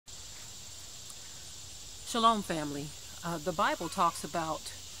Shalom, family. The Bible talks about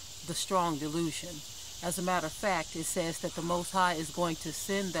the strong delusion. As a matter of fact, it says that the Most High is going to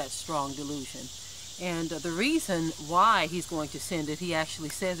send that strong delusion. And the reason why he's going to send it, he actually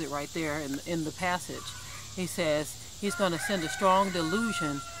says it right there in the passage. He says he's going to send a strong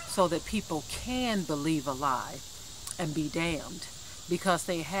delusion so that people can believe a lie and be damned because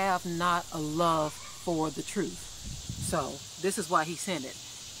they have not a love for the truth. So this is why he sent it.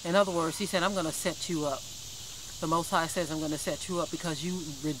 In other words, he said, I'm going to set you up. The Most High says, I'm going to set you up because you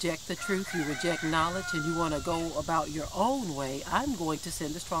reject the truth, you reject knowledge, and you want to go about your own way. I'm going to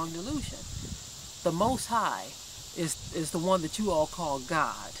send a strong delusion. The Most High is the one that you all call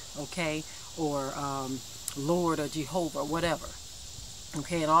God, okay, or Lord or Jehovah, whatever,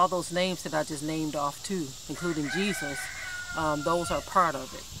 okay, and all those names that I just named off too, including Jesus, those are part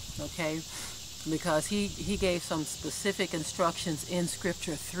of it, okay, because he gave some specific instructions in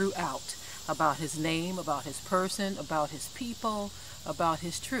Scripture throughout about his name, about his person, about his people, about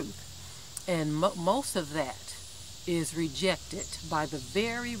his truth. And most of that is rejected by the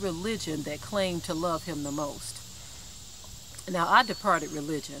very religion that claimed to love him the most. Now, I departed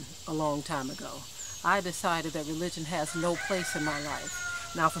religion a long time ago. I decided that religion has no place in my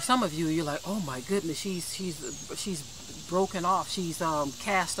life. Now, for some of you, you're like, oh my goodness, she's broken off, she's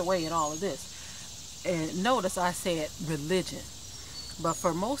cast away and all of this. And notice I said religion. But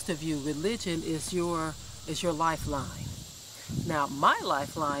for most of you, religion is your lifeline. Now, my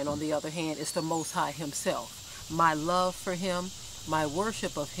lifeline, on the other hand, is the Most High himself. My love for him, my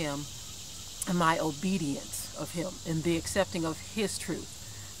worship of him, and my obedience of him, and the accepting of his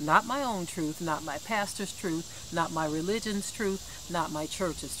truth. Not my own truth, not my pastor's truth, not my religion's truth, not my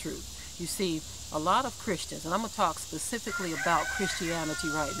church's truth. You see, a lot of Christians, and I'm going to talk specifically about Christianity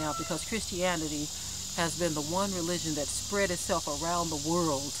right now, because Christianity has been the one religion that spread itself around the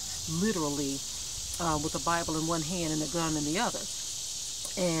world, literally, with a Bible in one hand and a gun in the other.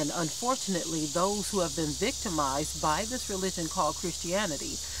 And unfortunately, those who have been victimized by this religion called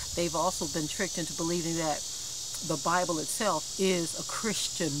Christianity, they've also been tricked into believing that the Bible itself is a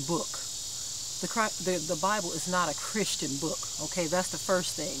Christian book. The Bible is not a Christian book, okay? That's the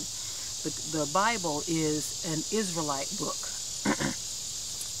first thing. The Bible is an Israelite book.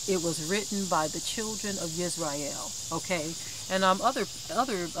 It was written by the children of Israel, okay? And other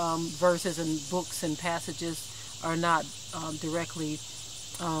verses and books and passages are not directly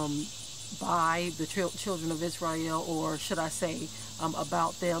by the children of Israel, or should I say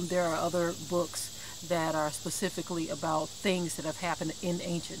about them. There are other books that are specifically about things that have happened in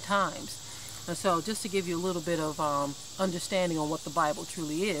ancient times. And so just to give you a little bit of understanding on what the Bible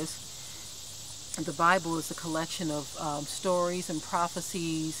truly is, the Bible is a collection of stories and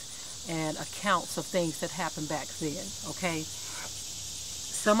prophecies and accounts of things that happened back then, okay?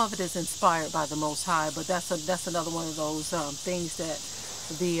 Some of it is inspired by the Most High, but that's another one of those things that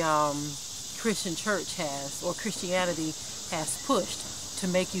the Christian church has, or Christianity has pushed to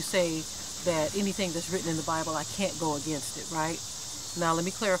make you say that anything that's written in the Bible, I can't go against it, right? Now, let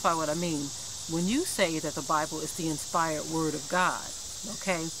me clarify what I mean. When you say that the Bible is the inspired word of God,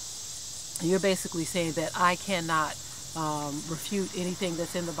 okay, you're basically saying that I cannot refute anything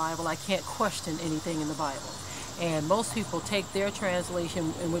that's in the Bible. I can't question anything in the Bible. And most people take their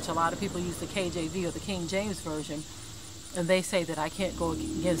translation, in which a lot of people use the KJV or the King James Version, and they say that I can't go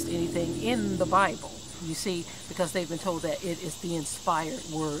against anything in the Bible, you see, because they've been told that it is the inspired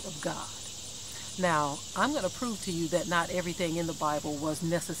word of God. Now, I'm going to prove to you that not everything in the Bible was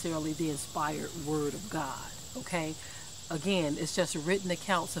necessarily the inspired word of God, okay? Again, it's just written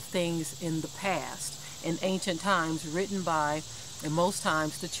accounts of things in the past, in ancient times, written by, and most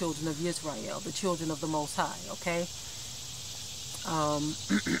times, the children of Israel, the children of the Most High, okay?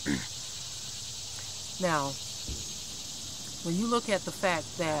 Now, when you look at the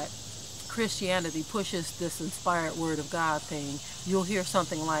fact that Christianity pushes this inspired word of God thing, you'll hear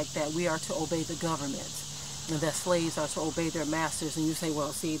something like that we are to obey the government, and that slaves are to obey their masters, and you say,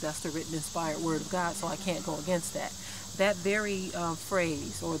 well, see, that's the written inspired word of God, so I can't go against that. That very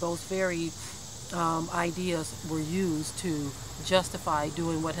phrase, or those very ideas were used to justify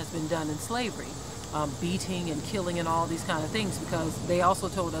doing what has been done in slavery, beating and killing and all these kind of things, because they also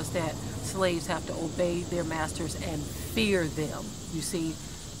told us that slaves have to obey their masters and fear them, you see.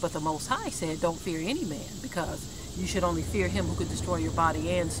 But the Most High said, don't fear any man, because you should only fear him who could destroy your body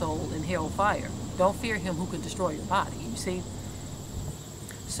and soul in hell fire. Don't fear him who can destroy your body, you see.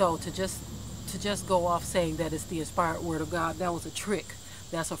 So to just go off saying that it's the inspired word of God, that was a trick.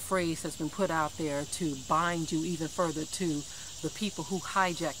 That's a phrase that's been put out there to bind you even further to the people who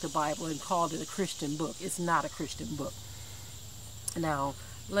hijacked the Bible and called it a Christian book. It's not a Christian book. Now,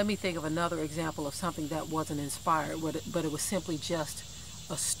 let me think of another example of something that wasn't inspired, but it was simply just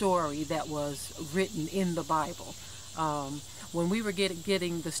a story that was written in the Bible. When we were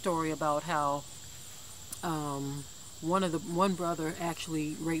getting the story about how one brother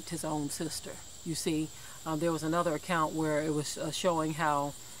actually raped his own sister. You see, there was another account where it was showing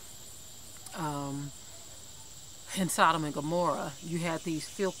how in Sodom and Gomorrah you had these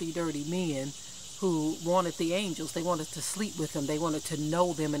filthy, dirty men who wanted the angels. They wanted to sleep with them. They wanted to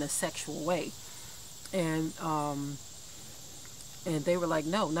know them in a sexual way, and they were like,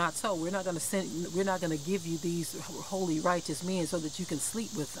 no, not so. We're not going to send. We're not going to give you these holy, righteous men so that you can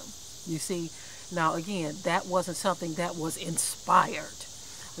sleep with them. You see, now again, that wasn't something that was inspired.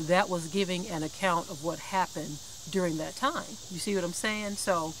 That was giving an account of what happened during that time. You see what I'm saying?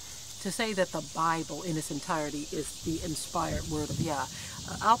 So, to say that the Bible in its entirety is the inspired word of Yah,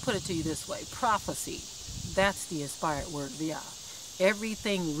 I'll put it to you this way: prophecy, that's the inspired word of Yah.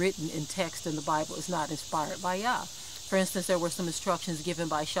 Everything written in text in the Bible is not inspired by Yah. For instance, there were some instructions given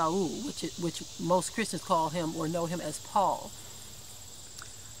by Shaul, which most Christians call him or know him as Paul.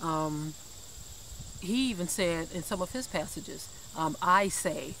 He even said in some of his passages, I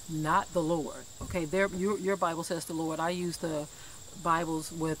say, not the Lord. Okay, your Bible says the Lord. I use the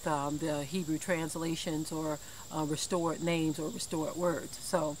Bibles with the Hebrew translations or restored names or restored words.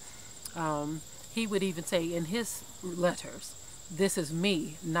 So he would even say in his letters, this is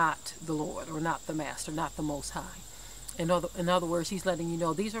me, not the Lord, or not the Master, not the Most High. In other words, he's letting you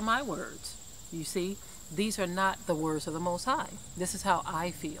know, these are my words. You see, these are not the words of the Most High. This is how I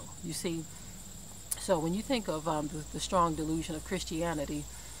feel. You see, so when you think of the strong delusion of Christianity,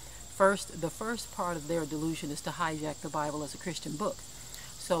 the first part of their delusion is to hijack the Bible as a Christian book.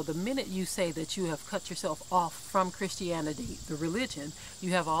 So the minute you say that you have cut yourself off from Christianity, the religion,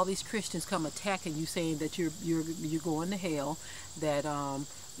 you have all these Christians come attacking you, saying that you're going to hell, that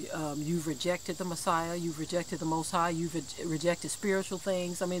you've rejected the Messiah, you've rejected the Most High, you've rejected spiritual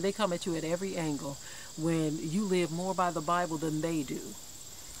things. I mean, they come at you at every angle when you live more by the Bible than they do.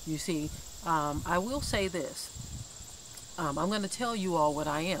 You see, I will say this. I'm going to tell you all what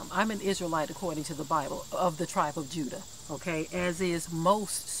I am. I'm an Israelite according to the Bible, of the tribe of Judah, okay, as is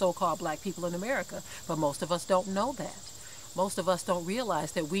most so-called black people in America. But most of us don't know that. Most of us don't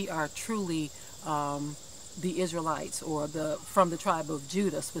realize that we are truly the Israelites, or from the tribe of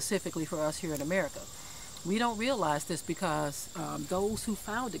Judah, specifically for us here in America. We don't realize this because those who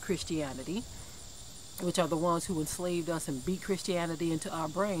founded Christianity, which are the ones who enslaved us and beat Christianity into our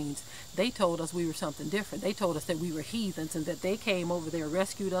brains, they told us we were something different. They told us that we were heathens, and that they came over there,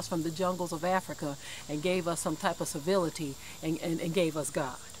 rescued us from the jungles of Africa, and gave us some type of civility, and gave us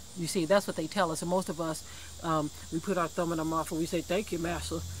God. You see, that's what they tell us. And most of us, we put our thumb in our mouth and we say, thank you,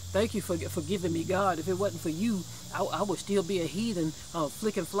 Master. Thank you for giving me God. If it wasn't for you, I would still be a heathen,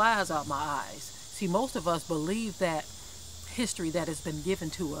 flicking flies out my eyes. See, most of us believe that history that has been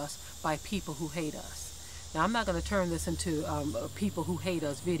given to us by people who hate us. Now, I'm not going to turn this into people who hate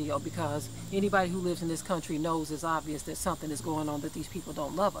us video, because anybody who lives in this country knows it's obvious that something is going on, that these people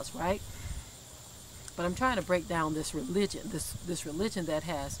don't love us, right? But I'm trying to break down this religion, this religion that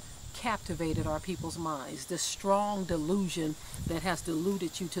has captivated our people's minds, this strong delusion that has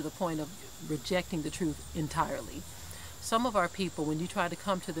deluded you to the point of rejecting the truth entirely. Some of our people, when you try to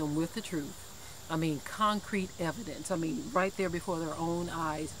come to them with the truth, I mean concrete evidence, I mean right there before their own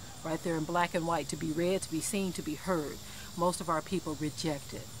eyes, right there in black and white, to be read, to be seen, to be heard, most of our people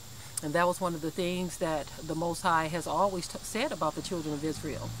reject it. And that was one of the things that the Most High has always said about the children of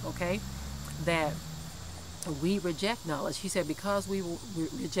Israel, okay? That we reject knowledge. He said because we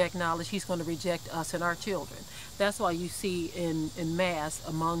reject knowledge, he's going to reject us and our children. That's why you see in mass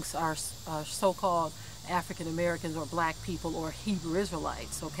amongst our so-called African Americans or black people or Hebrew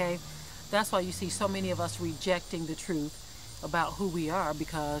Israelites, okay? That's why you see so many of us rejecting the truth about who we are,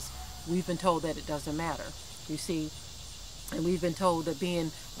 because we've been told that it doesn't matter, you see. And we've been told that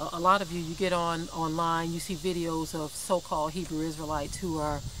being, a lot of you get online, you see videos of so-called Hebrew Israelites who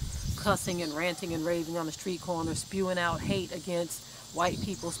are cussing and ranting and raving on the street corner, spewing out hate against white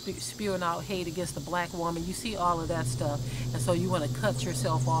people, spewing out hate against the black woman. You see all of that stuff, and so you want to cut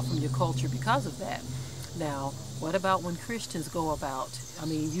yourself off from your culture because of that. Now, what about when Christians go about? I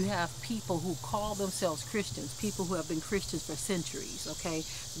mean, you have people who call themselves Christians, people who have been Christians for centuries, okay?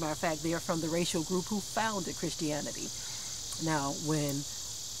 As a matter of fact, they are from the racial group who founded Christianity. Now,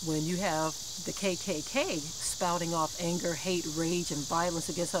 when you have the KKK spouting off anger, hate, rage, and violence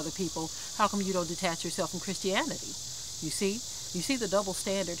against other people, how come you don't detach yourself from Christianity? You see the double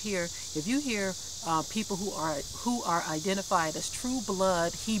standard here. If you hear people who are identified as true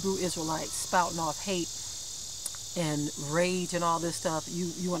blood Hebrew Israelites spouting off hate and rage and all this stuff.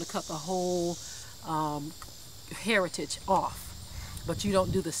 You want to cut the whole heritage off. But you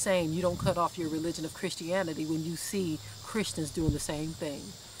don't do the same. You don't cut off your religion of Christianity when you see Christians doing the same thing.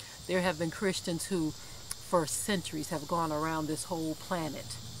 There have been Christians who, for centuries, have gone around this whole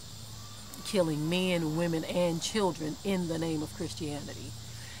planet killing men, women, and children in the name of Christianity.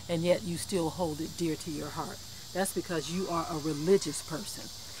 And yet you still hold it dear to your heart. That's because you are a religious person.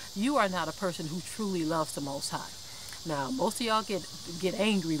 You are not a person who truly loves the Most High. Now, most of y'all get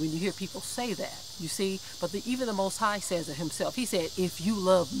angry when you hear people say that, you see, but even the Most High says it himself. He said, if you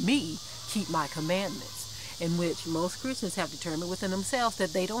love me, keep my commandments, in which most Christians have determined within themselves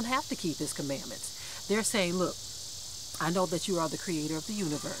that they don't have to keep his commandments. They're saying, look, I know that you are the creator of the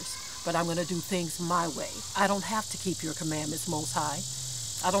universe, but I'm going to do things my way. I don't have to keep your commandments, Most High.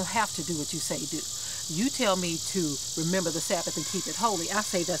 I don't have to do what you say do. You tell me to remember the Sabbath and keep it holy. I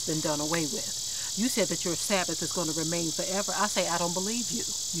say that's been done away with. You said that your Sabbath is going to remain forever. I say I don't believe you.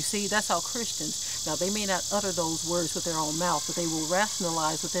 You see, that's how Christians, now they may not utter those words with their own mouth, but they will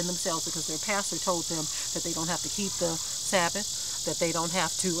rationalize within themselves because their pastor told them that they don't have to keep the Sabbath, that they don't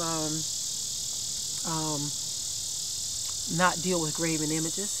have to not deal with graven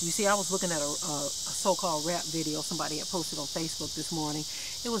images. You see, I was looking at a so-called rap video somebody had posted on Facebook this morning.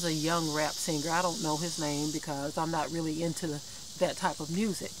 It was a young rap singer. I don't know his name because I'm not really into that type of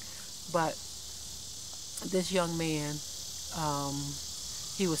music. But this young man,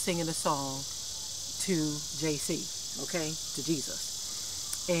 he was singing a song to JC, okay, to Jesus.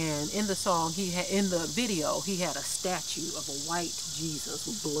 And in the song, in the video, he had a statue of a white Jesus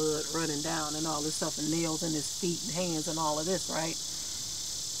with blood running down and all this stuff, and nails in his feet and hands and all of this, right?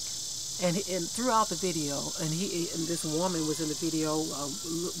 And throughout the video, and this woman was in the video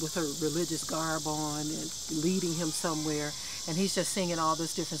with her religious garb on and leading him somewhere, and he's just singing all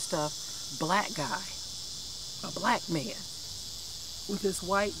this different stuff. Black guy, a black man, with this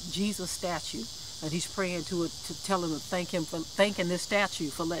white Jesus statue. And he's praying to it to tell him to thanking this statue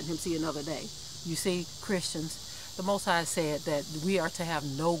for letting him see another day. You see, Christians, the Most High said that we are to have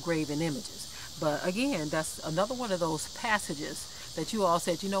no graven images. But again, that's another one of those passages that you all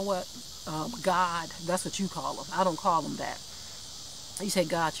said, you know what, God, that's what you call him. I don't call him that. You say,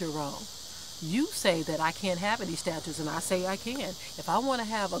 God, you're wrong. You say that I can't have any statues, and I say I can. If I want to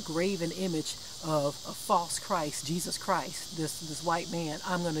have a graven image of a false Christ, Jesus Christ, this white man,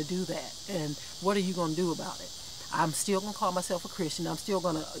 I'm going to do that. And what are you going to do about it? I'm still going to call myself a Christian. I'm still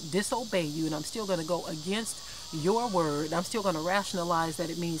going to disobey you, and I'm still going to go against your word. I'm still going to rationalize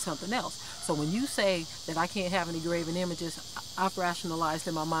that it means something else. So when you say that I can't have any graven images, I've rationalized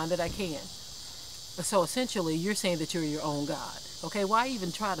in my mind that I can. So essentially, you're saying that you're your own God. Okay, why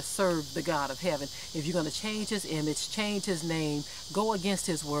even try to serve the God of heaven if you're going to change his image, change his name, go against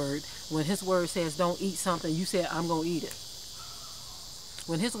his word? When his word says don't eat something, you say I'm going to eat it.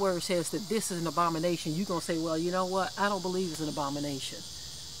 When his word says that this is an abomination, you're going to say, well, you know what? I don't believe it's an abomination.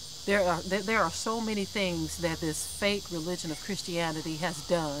 There are so many things that this fake religion of Christianity has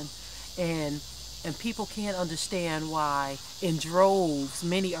done, and people can't understand why in droves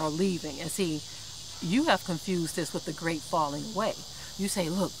many are leaving. And see, you have confused this with the great falling away. You say,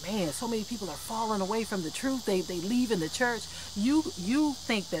 look, man, so many people are falling away from the truth. They leave in the church. You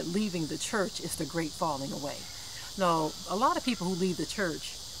think that leaving the church is the great falling away. No, a lot of people who leave the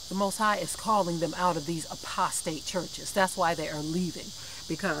church, the Most High is calling them out of these apostate churches. That's why they are leaving.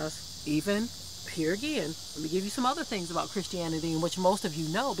 Because even here again, let me give you some other things about Christianity in which most of you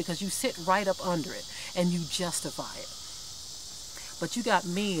know because you sit right up under it and you justify it. But you got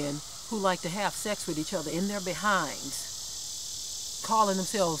men who like to have sex with each other in their behinds, calling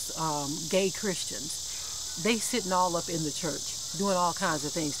themselves gay Christians. They sitting all up in the church, doing all kinds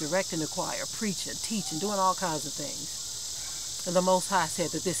of things, directing the choir, preaching, teaching, doing all kinds of things. And the Most High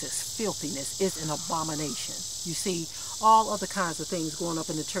said that this is filthiness, it's an abomination. You see, all other kinds of things going up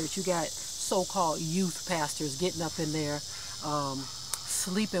in the church. You got so-called youth pastors getting up in there,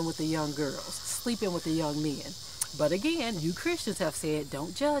 sleeping with the young girls, sleeping with the young men. But again, you Christians have said,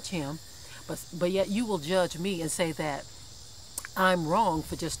 don't judge him, but yet you will judge me and say that I'm wrong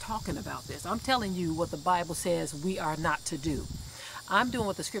for just talking about this. I'm telling you what the Bible says we are not to do. I'm doing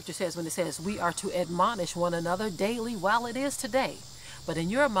what the scripture says when it says we are to admonish one another daily while it is today. But in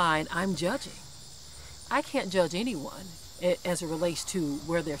your mind, I'm judging. I can't judge anyone as it relates to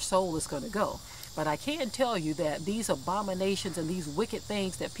where their soul is going to go. But I can tell you that these abominations and these wicked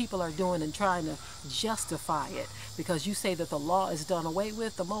things that people are doing and trying to justify it because you say that the law is done away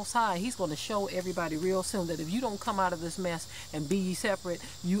with, the Most High, he's going to show everybody real soon that if you don't come out of this mess and be ye separate,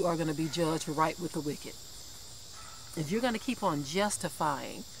 you are going to be judged right with the wicked. If you're going to keep on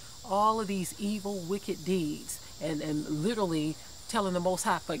justifying all of these evil, wicked deeds, and literally telling the Most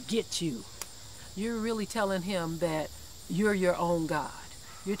High, forget you. You're really telling him that you're your own God.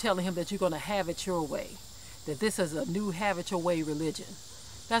 You're telling him that you're going to have it your way, that this is a new have it your way religion.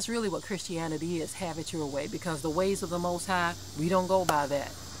 That's really what Christianity is, have it your way, because the ways of the Most High, we don't go by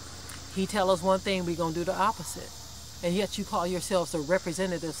that. He tell us one thing, we're going to do the opposite. And yet you call yourselves the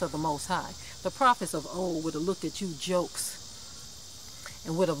representatives of the Most High. The prophets of old would have looked at you jokes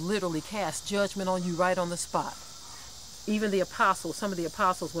and would have literally cast judgment on you right on the spot. Even the apostles, some of the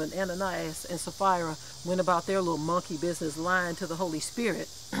apostles, when Ananias and Sapphira went about their little monkey business lying to the Holy Spirit,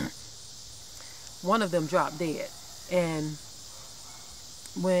 one of them dropped dead. And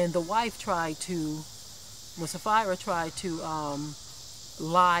when Sapphira tried to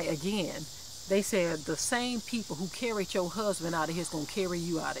lie again, they said the same people who carried your husband out of here is going to carry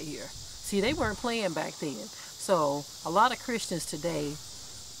you out of here. See, they weren't playing back then. So a lot of Christians today,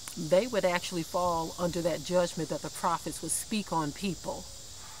 they would actually fall under that judgment that the prophets would speak on people,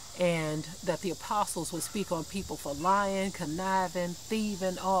 and that the apostles would speak on people for lying, conniving,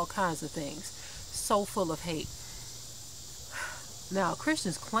 thieving, all kinds of things. So full of hate. Now,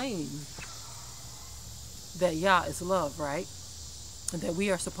 Christians claim that Yah is love, right? And that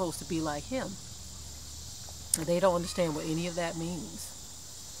we are supposed to be like him. And they don't understand what any of that means.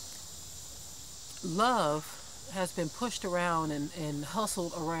 Love has been pushed around and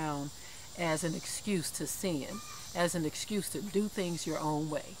hustled around as an excuse to sin, as an excuse to do things your own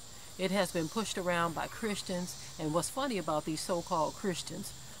way. It has been pushed around by Christians, and what's funny about these so-called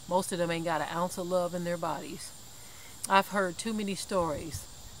Christians, most of them ain't got an ounce of love in their bodies. I've heard too many stories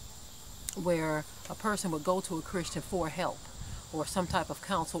where a person would go to a Christian for help, or some type of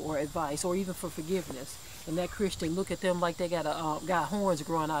counsel or advice, or even for forgiveness, and that Christian look at them like they got horns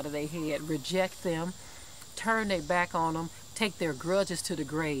growing out of their head, reject them, turn their back on them, take their grudges to the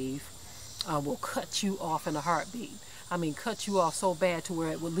grave, will cut you off in a heartbeat. I mean, cut you off so bad to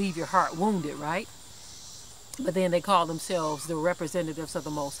where it will leave your heart wounded, right? But then they call themselves the representatives of the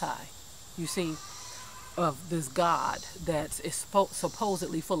Most High. You see, of this God that is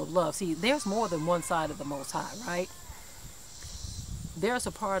supposedly full of love. See, there's more than one side of the Most High, right? There's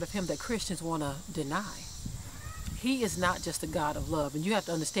a part of him that Christians want to deny. He is not just a God of love, and you have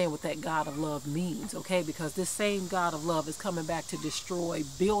to understand what that God of love means, okay? Because this same God of love is coming back to destroy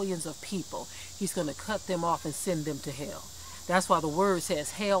billions of people. He's going to cut them off and send them to hell. That's why the word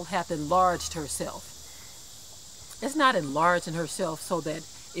says, hell hath enlarged herself. It's not enlarging herself so that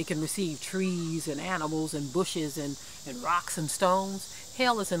it can receive trees and animals and bushes and rocks and stones.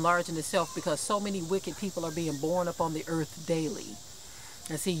 Hell is enlarging itself because so many wicked people are being born upon the earth daily.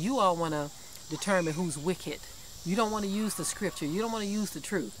 And see, you all want to determine who's wicked. You don't want to use the scripture. You don't want to use the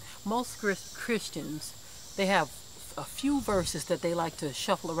truth. Most Christians, they have a few verses that they like to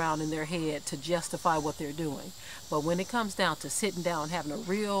shuffle around in their head to justify what they're doing. But when it comes down to sitting down, having a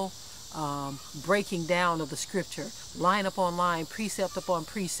real breaking down of the scripture, line upon line, precept upon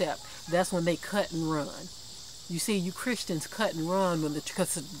precept, that's when they cut and run. You see, you Christians cut and run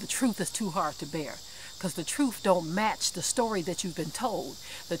because the truth is too hard to bear. Because the truth don't match the story that you've been told.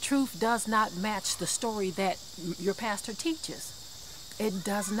 The truth does not match the story that your pastor teaches. It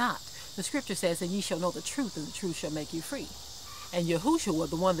does not. The scripture says, and ye shall know the truth, and the truth shall make you free. And Yahushua,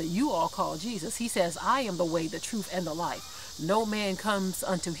 the one that you all call Jesus, he says, I am the way, the truth, and the life. No man comes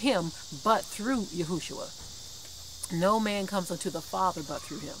unto him but through Yahushua. No man comes unto the Father but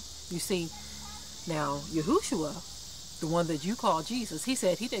through him. You see, now Yahushua, the one that you call Jesus, he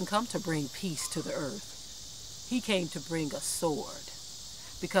said he didn't come to bring peace to the earth. He came to bring a sword,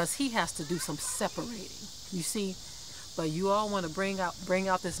 because he has to do some separating. You see, but you all want to bring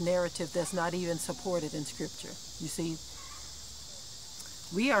out this narrative that's not even supported in scripture. You see,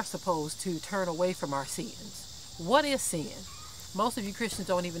 we are supposed to turn away from our sins. What is sin? Most of you Christians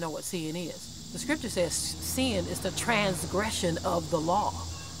don't even know what sin is. The scripture says sin is the transgression of the law.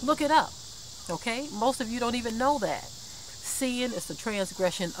 Look it up, okay? Most of you don't even know that. Sin is the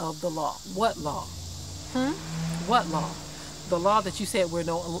transgression of the law. What law? What law? The law that you said we're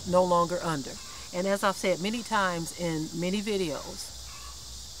no longer under. And as I've said many times in many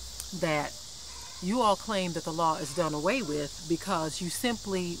videos, that you all claim that the law is done away with because you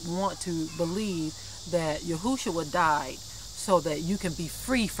simply want to believe that Yahushua died so that you can be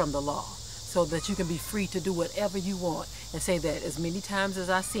free from the law, so that you can be free to do whatever you want, and say that as many times as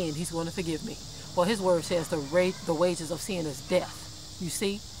I sin, he's going to forgive me. Well, his word says the wages of sin is death. You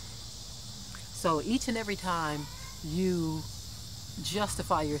see? So each and every time you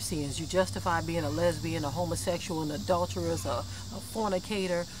justify your sins, you justify being a lesbian, a homosexual, an adulteress, a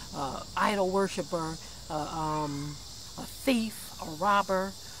fornicator, idol worshiper, a thief, a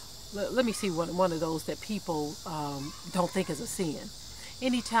robber, let me see one of those that people don't think is a sin.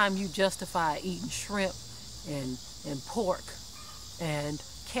 Anytime you justify eating shrimp and pork and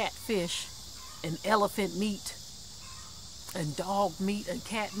catfish and elephant meat and dog meat and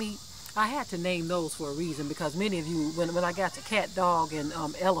cat meat, I had to name those for a reason, because many of you, when I got to cat, dog, and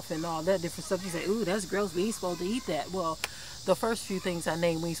elephant and all that different stuff, you say, ooh, that's gross, we ain't supposed to eat that. Well, the first few things I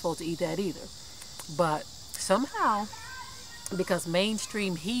named, we ain't supposed to eat that either. But somehow, because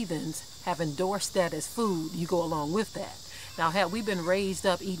mainstream heathens have endorsed that as food, you go along with that. Now, had we been raised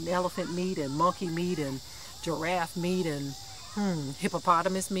up eating elephant meat and monkey meat and giraffe meat and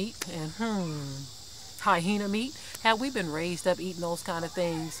hippopotamus meat and hyena meat, had we been raised up eating those kind of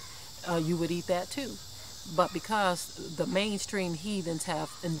things, you would eat that too. But because the mainstream heathens have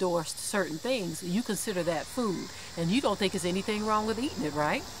endorsed certain things, you consider that food, and you don't think there's anything wrong with eating it,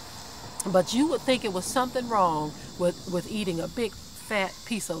 right? But you would think it was something wrong with eating a big fat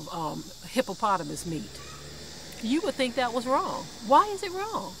piece of hippopotamus meat. You would think that was wrong. Why is it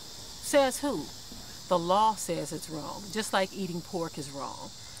wrong? Says who? The law says it's wrong, just like eating pork is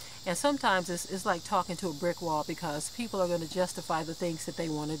wrong. And sometimes it's like talking to a brick wall, because people are going to justify the things that they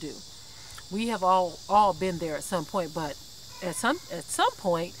want to do. We have all been there at some point, but at some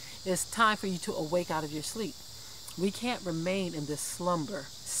point, it's time for you to awake out of your sleep. We can't remain in this slumber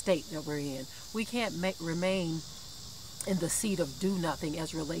state that we're in. We can't remain in the seat of do nothing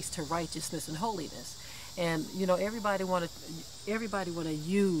as relates to righteousness and holiness. And you know, everybody want to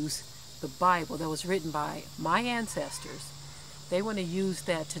use the Bible that was written by my ancestors. They want to use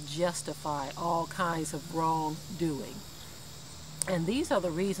that to justify all kinds of wrongdoing. And these are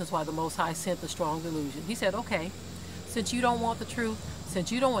the reasons why the Most High sent the strong delusion. He said, okay, since you don't want the truth,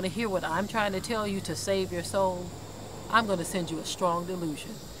 since you don't want to hear what I'm trying to tell you to save your soul, I'm going to send you a strong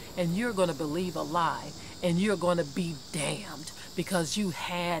delusion. And you're going to believe a lie. And you're going to be damned, because you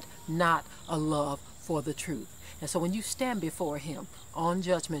had not a love for the truth. And so when you stand before him on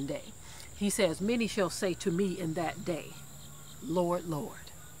Judgment Day, he says, many shall say to me in that day, Lord,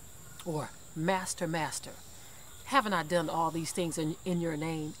 Lord, or Master, Master, haven't I done all these things in your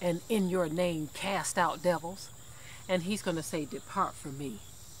name, and in your name cast out devils? And he's going to say, depart from me,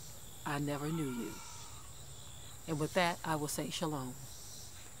 I never knew you. And with that, I will say shalom.